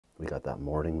We got that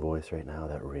morning voice right now,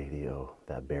 that radio,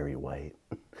 that Barry White.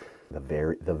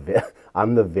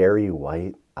 I'm the very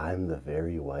white,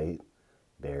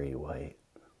 Barry White.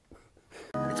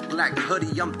 It's Black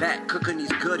Hoody, I'm back cooking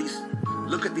these goodies.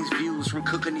 Look at these views from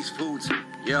cooking these foods,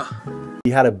 yeah. He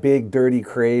had a big dirty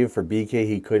crave for BK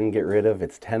he couldn't get rid of.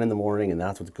 It's 10 in the morning, and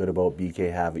that's what's good about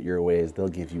BK Have It Your Way is they'll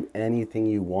give you anything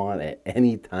you want at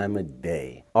any time of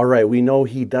day. All right, we know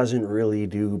he doesn't really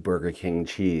do Burger King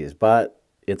cheese, but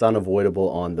it's unavoidable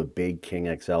on the Big King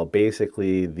XL.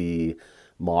 Basically the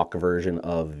mock version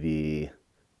of the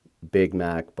Big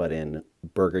Mac, but in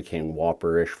Burger King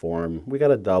Whopper-ish form. We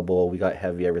got a double, we got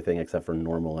heavy everything except for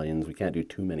normal onions. We can't do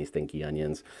too many stinky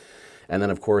onions. And then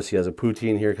of course he has a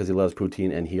poutine here because he loves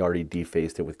poutine, and he already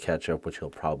defaced it with ketchup, which he'll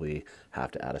probably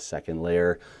have to add a second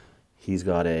layer. He's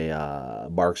got a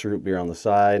Barks root beer on the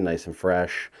side, nice and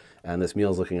fresh. And this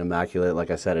meal's looking immaculate. Like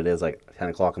I said, it is like 10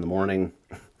 o'clock in the morning.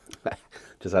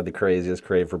 Just had the craziest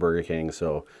crave for Burger King,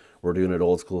 so we're doing it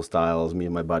old school styles. Me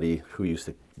and my buddy who used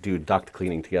to do duct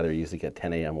cleaning together used to get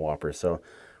 10 a.m. Whoppers. So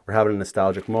we're having a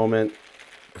nostalgic moment.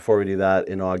 Before we do that,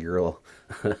 inaugural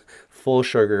full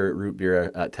sugar root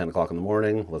beer at 10 o'clock in the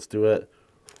morning. Let's do it.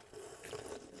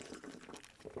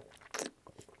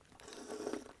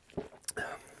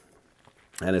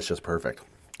 And it's just perfect.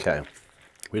 Okay.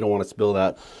 We don't want to spill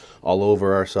that all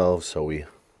over ourselves, so we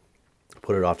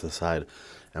put it off to the side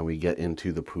and we get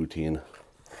into the poutine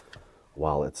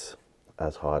while it's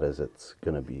as hot as it's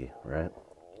gonna be, right?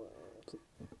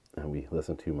 And we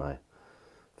listen to my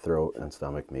throat and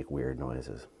stomach make weird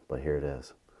noises, but here it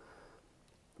is.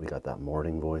 We got that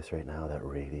morning voice right now, that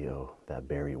radio, that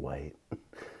Barry White.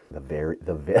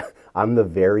 I'm the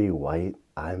very white,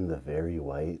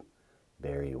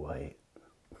 Barry White.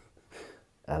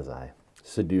 As I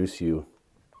seduce you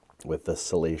with the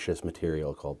salacious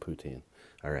material called poutine.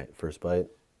 All right, first bite.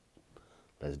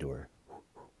 Let's do her.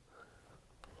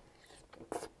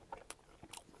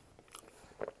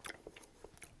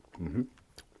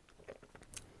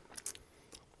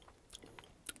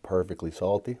 Perfectly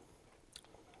salty.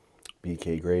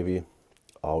 BK gravy.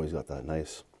 Always got that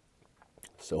nice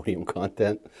sodium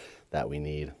content that we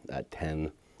need at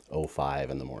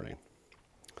 10:05 in the morning.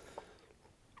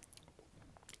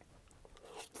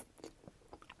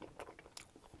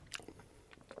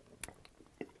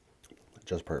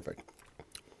 Just perfect.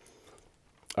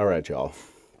 All right, y'all.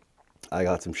 I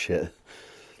got some shit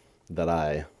that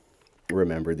I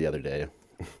remembered the other day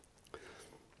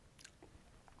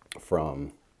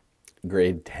from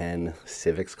grade 10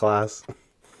 civics class.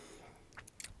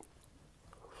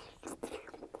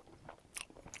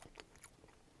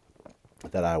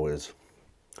 That I was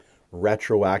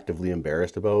retroactively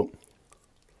embarrassed about.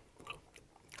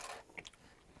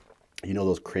 You know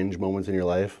those cringe moments in your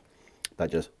life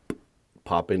that just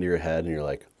pop into your head and you're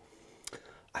like,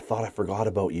 I thought I forgot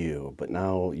about you, but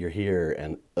now you're here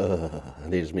and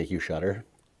they just make you shudder.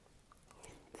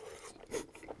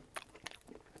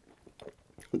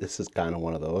 This is kind of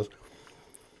one of those.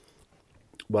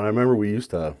 But I remember we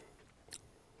used to,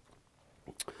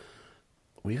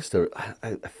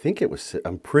 I think it was,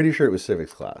 I'm pretty sure it was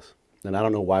civics class. And I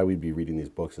don't know why we'd be reading these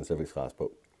books in civics class, but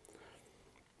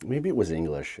maybe it was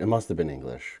English. It must have been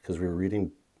English because we were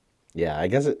reading, yeah, I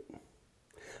guess it,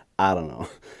 I don't know.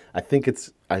 I think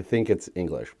it's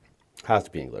English. It has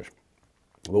to be English.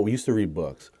 But we used to read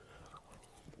books.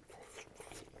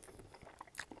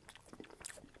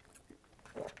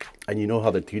 And you know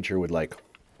how the teacher would like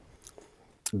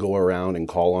go around and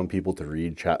call on people to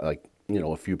read like, you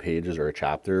know, a few pages or a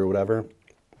chapter or whatever.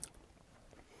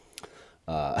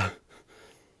 And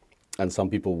some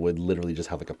people would literally just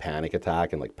have like a panic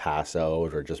attack and like pass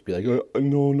out or just be like, oh,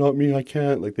 no, not me, I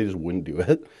can't. Like they just wouldn't do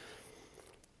it.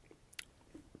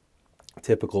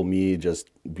 Typical me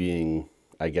just being,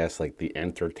 I guess, like the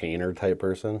entertainer type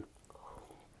person.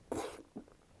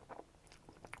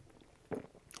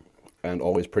 And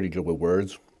always pretty good with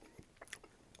words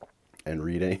and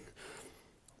reading.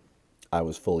 I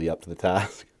was fully up to the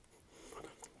task.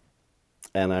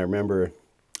 And I remember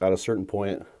at a certain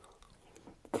point,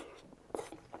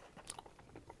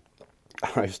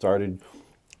 I started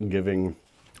giving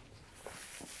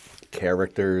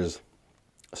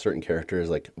certain characters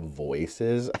like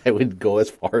voices. I would go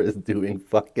as far as doing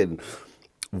fucking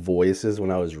voices when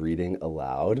I was reading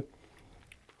aloud.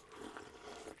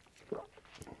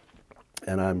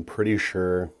 And I'm pretty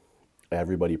sure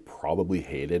everybody probably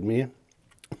hated me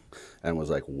and was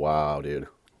like, wow, dude,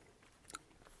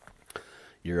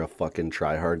 you're a fucking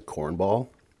try-hard cornball.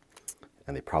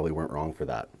 And they probably weren't wrong for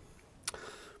that.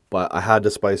 But I had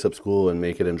to spice up school and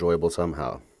make it enjoyable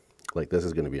somehow. Like, this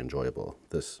is going to be enjoyable.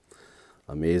 This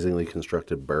Amazingly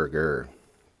constructed burger.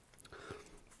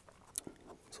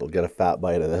 So we'll get a fat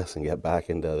bite of this and get back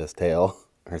into this tale,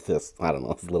 or this, I don't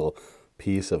know, this little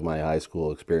piece of my high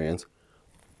school experience.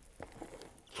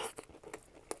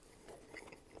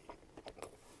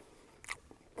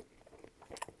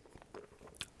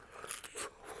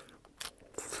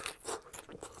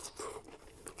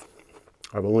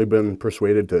 I've only been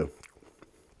persuaded to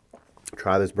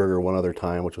try this burger one other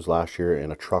time, which was last year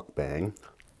in a truck bang.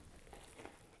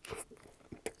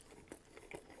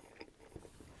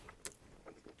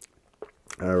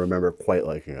 And I remember quite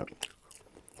liking it.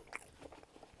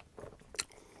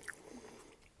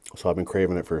 So I've been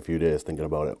craving it for a few days, thinking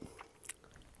about it.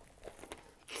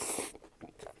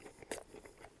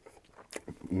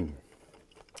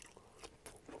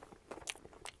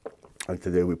 And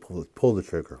today we pulled the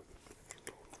trigger.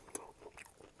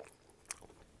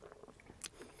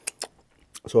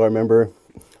 So I remember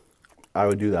I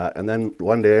would do that. And then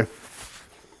one day,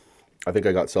 I think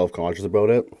I got self-conscious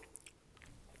about it.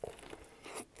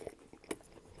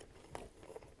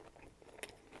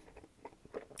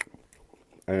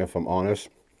 And if I'm honest,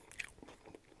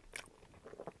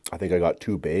 I think I got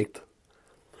too baked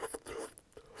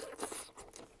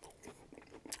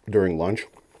during lunch.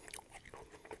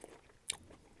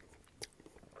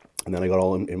 And then I got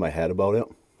all in my head about it.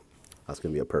 That's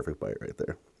going to be a perfect bite right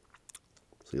there.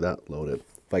 See that? Loaded.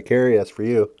 Vicarious for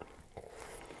you.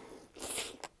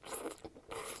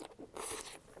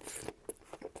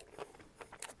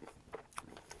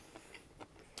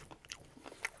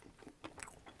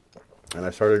 And I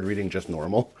started reading Just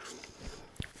Normal.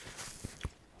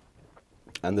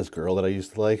 And this girl that I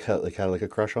used to like had like a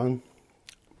crush on.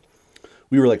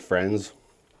 We were like friends.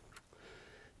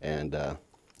 And I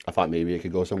thought maybe it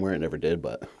could go somewhere. It never did,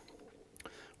 but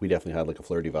we definitely had like a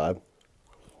flirty vibe.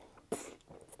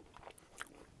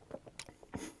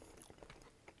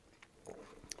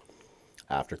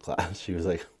 After class, she was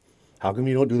like, "How come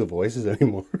you don't do the voices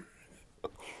anymore?"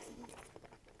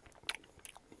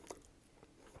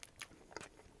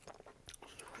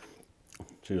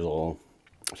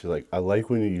 She's like, "I like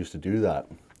when you used to do that.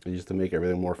 It used to make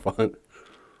everything more fun."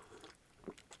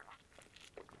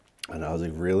 And I was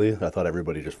like, "Really?" I thought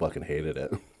everybody just fucking hated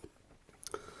it.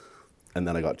 And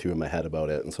then I got too in my head about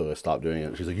it, and so I stopped doing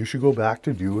it. She's like, "You should go back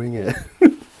to doing it."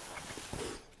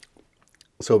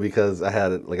 So because I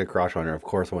had like a crush on her, of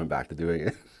course I went back to doing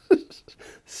it.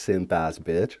 Simp ass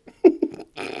bitch.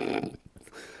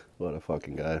 What a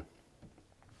fucking guy.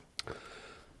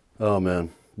 Oh man.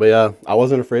 But yeah, I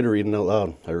wasn't afraid of reading out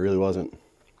loud. I really wasn't.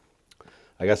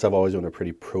 I guess I've always been a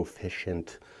pretty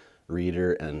proficient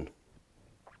reader and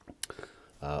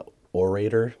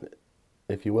orator,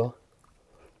 if you will.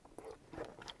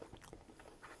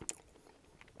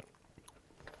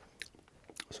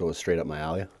 So it was straight up my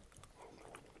alley.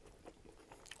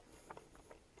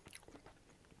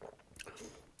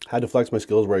 Had to flex my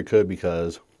skills where I could,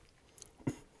 because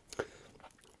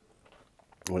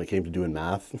when it came to doing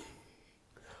math,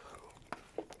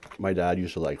 my dad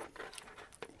used to like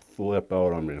flip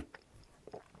out on me.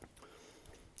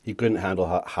 He couldn't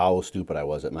handle how stupid I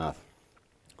was at math.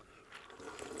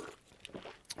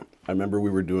 I remember we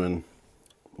were doing,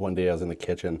 one day I was in the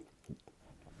kitchen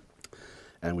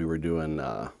and we were doing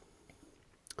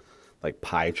like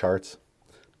pie charts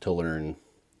to learn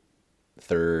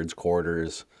thirds,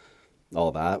 quarters,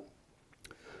 all that,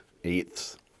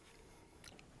 eighths.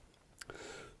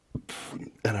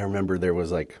 And I remember there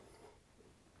was like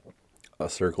a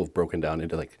circle broken down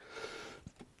into like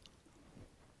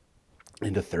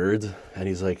into thirds, and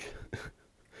he's like,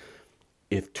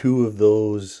 if two of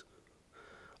those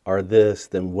are this,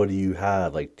 then what do you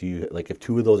have? Like, do you, like, if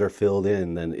two of those are filled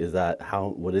in, then is that how,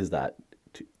 what is that?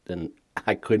 Then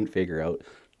I couldn't figure out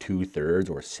 2/3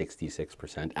 or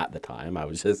 66% at the time. I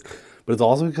was just, but it's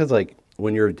also because like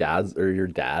when your dad's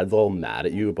all mad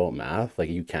at you about math, like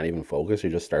you can't even focus, you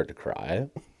just start to cry.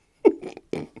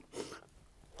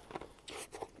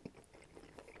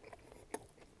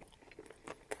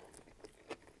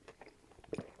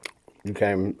 You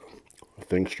can't even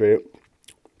think straight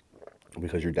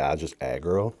because your dad's just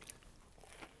aggro,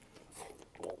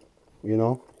 you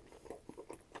know?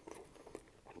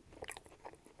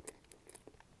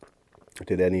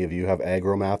 Did any of you have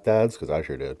aggro math dads? Because I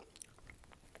sure did.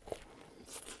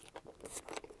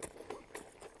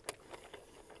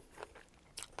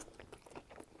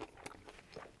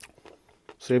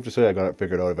 Safe to say I got it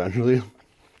figured out eventually.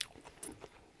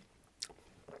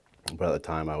 But at the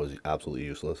time I was absolutely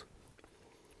useless.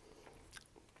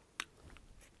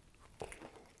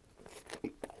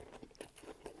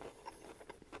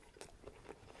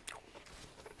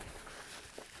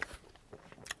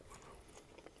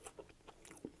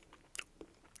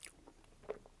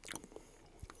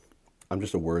 I'm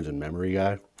just a words and memory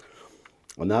guy.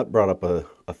 And that brought up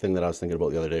a thing that I was thinking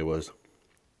about the other day was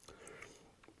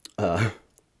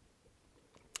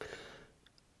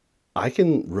I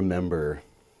can remember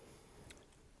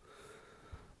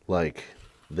like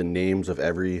the names of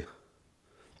every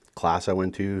class I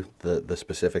went to, the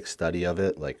specific study of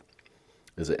it, like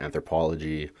is it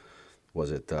anthropology,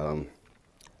 was it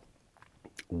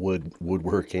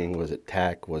woodworking, was it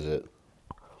tech, was it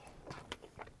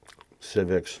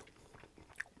civics,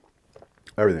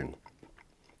 everything,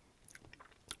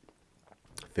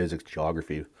 physics,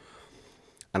 geography.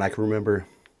 And I can remember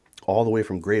all the way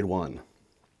from grade 1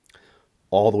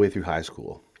 all the way through high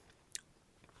school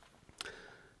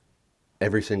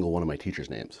every single one of my teachers'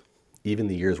 names, even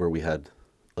the years where we had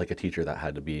like a teacher that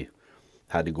had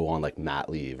to go on like mat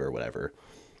leave or whatever,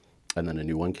 and then a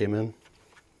new one came in.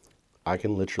 I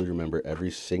can literally remember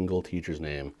every single teacher's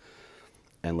name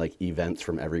and like events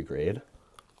from every grade.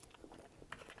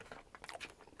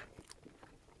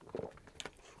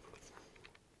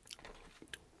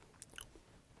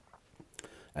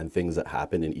 And things that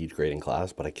happened in each grade and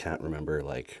class, but I can't remember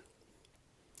like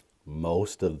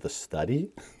most of the study.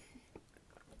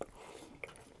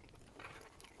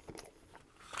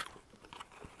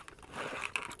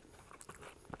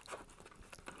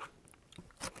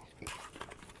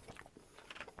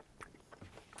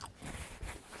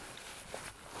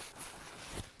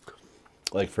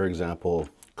 Like, for example,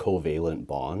 covalent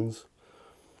bonds.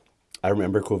 I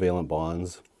remember covalent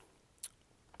bonds,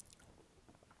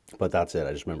 but that's it.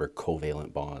 I just remember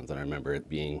covalent bonds, and I remember it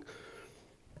being,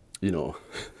 you know,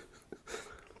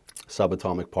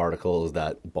 subatomic particles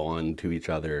that bond to each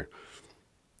other.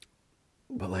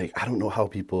 But like, I don't know how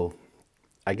people,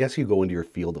 I guess you go into your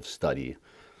field of study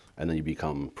and then you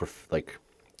become like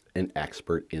an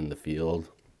expert in the field.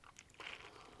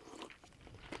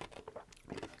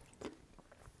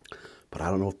 But I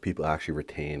don't know if people actually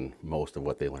retain most of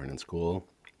what they learn in school.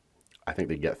 I think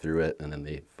they get through it and then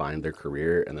they find their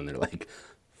career and then they're like,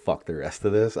 fuck the rest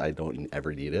of this. I don't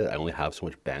ever need it. I only have so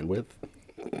much bandwidth,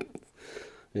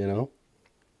 you know?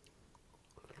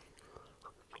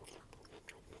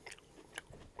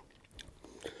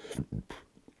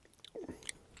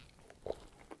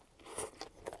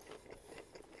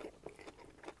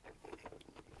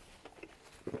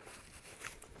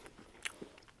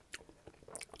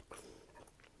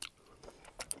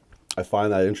 I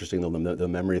find that interesting, though, the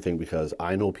memory thing, because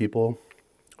I know people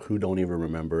who don't even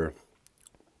remember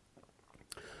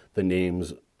the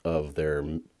names of their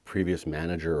previous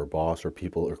manager or boss or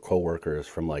people or coworkers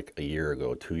from like a year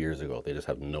ago, 2 years ago. They just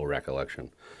have no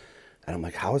recollection. And I'm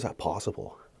like, how is that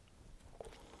possible?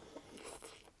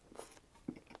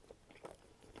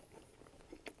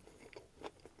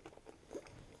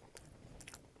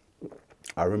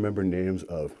 I remember names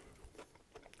of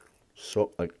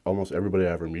like almost everybody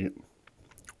I ever meet,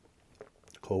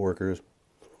 coworkers.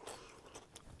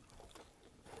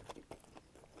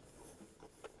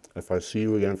 If I see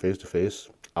you again face to face,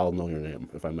 I'll know your name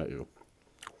if I met you.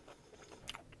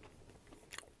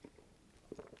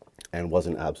 And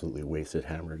wasn't absolutely wasted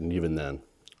hammered, and even then,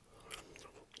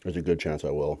 there's a good chance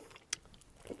I will.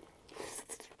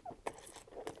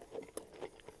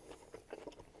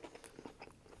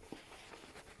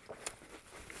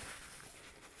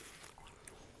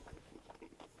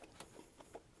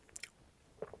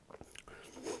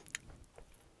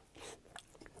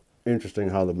 Interesting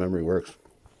how the memory works.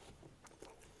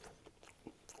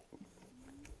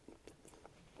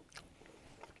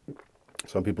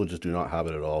 Some people just do not have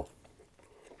it at all.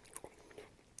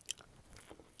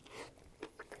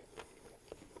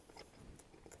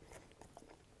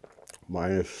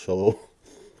 Mine is so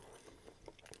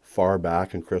far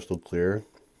back and crystal clear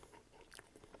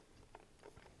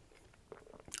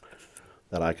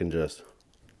that I can just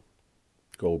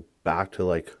go back to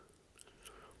like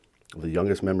the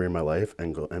youngest memory in my life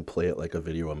and go and play it like a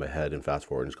video in my head and fast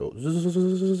forward and just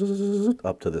go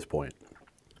up to this point.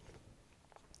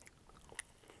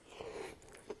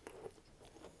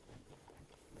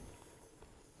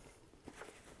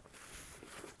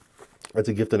 It's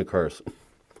a gift and a curse.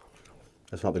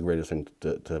 It's not the greatest thing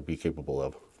to be capable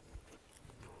of.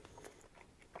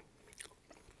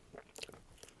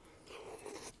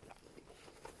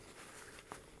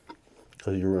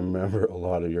 Because you remember a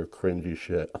lot of your cringy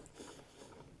shit.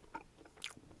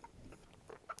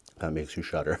 That makes you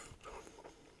shudder.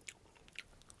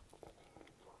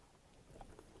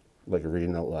 Like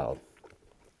reading out loud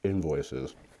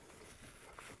invoices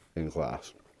in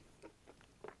class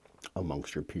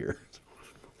amongst your peers.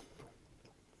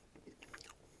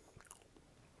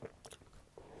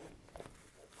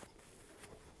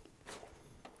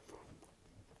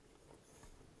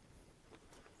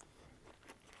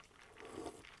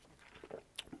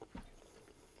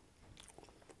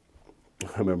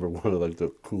 remember one of like the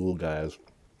cool guys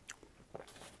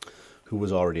who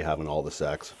was already having all the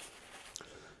sex,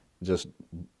 just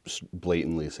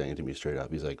blatantly saying to me straight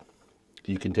up, he's like,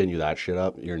 you continue that shit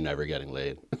up, you're never getting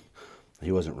laid.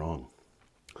 He wasn't wrong.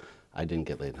 I didn't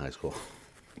get laid in high school.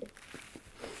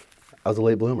 I was a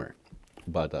late bloomer,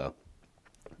 but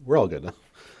we're all good now.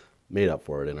 Made up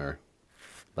for it in our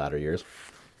latter years.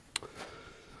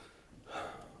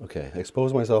 Okay, I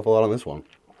exposed myself a lot on this one.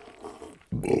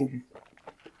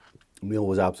 Meal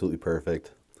was absolutely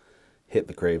perfect. Hit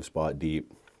the crave spot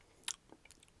deep.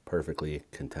 Perfectly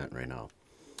content right now.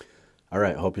 All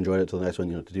right, hope you enjoyed it. Till the next one,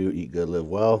 you know what to do. Eat good, live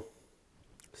well.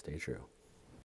 Stay true.